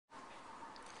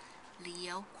เลี้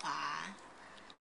ยวขวา